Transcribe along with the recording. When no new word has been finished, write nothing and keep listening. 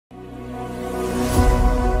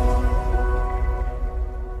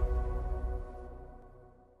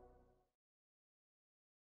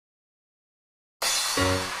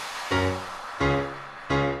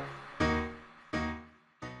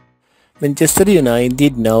Manchester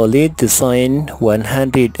United now lead to sign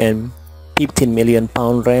 £115 million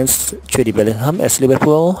range Jude Bellingham as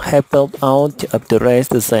Liverpool have pulled out of the race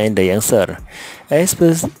to sign the youngster. As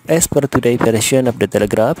per today's version of the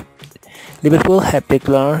Telegraph, Liverpool have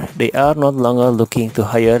declared they are no longer looking to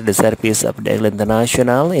hire the service of the England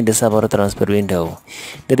international in the summer transfer window.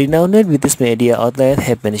 The renowned British media outlet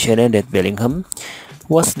have mentioned that Bellingham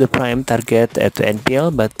was the prime target at the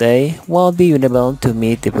NPL, but they will be unable to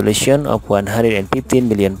meet the valuation of £115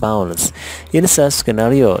 million. In such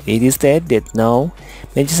scenario, it is said that now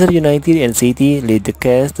Manchester United and City lead the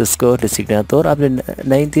case to score the signature of the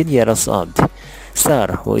 19-year-old star,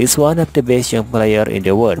 who is one of the best young players in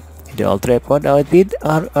the world. The Old Trafford outfit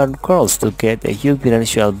are on course to get a huge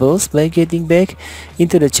financial boost by getting back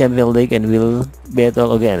into the Champions League and will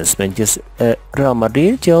battle against Real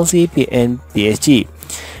Madrid, Chelsea, and PSG,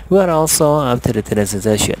 who are also after the tennis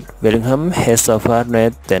sensation. Bellingham has so far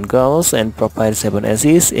net 10 goals and provided 7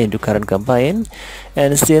 assists in the current campaign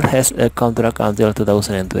and still has a contract until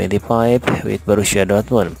 2025 with Borussia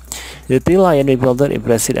Dortmund. The three-lion midfielder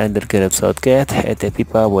impressed under Gareth Southgate at the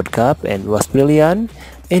FIFA World Cup and was brilliant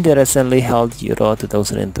in the recently held Euro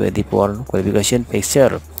 2024 qualification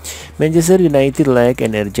fixture. Manchester United lack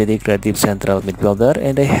an energetic creative central midfielder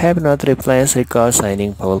and they have not replaced record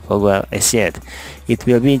signing Paul Pogba as yet. It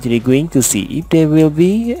will be intriguing to see if they will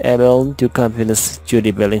be able to convince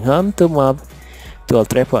Jude Bellingham to move to Old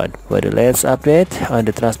Trafford. For the latest update on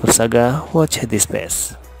the transfer saga, watch this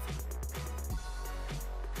space.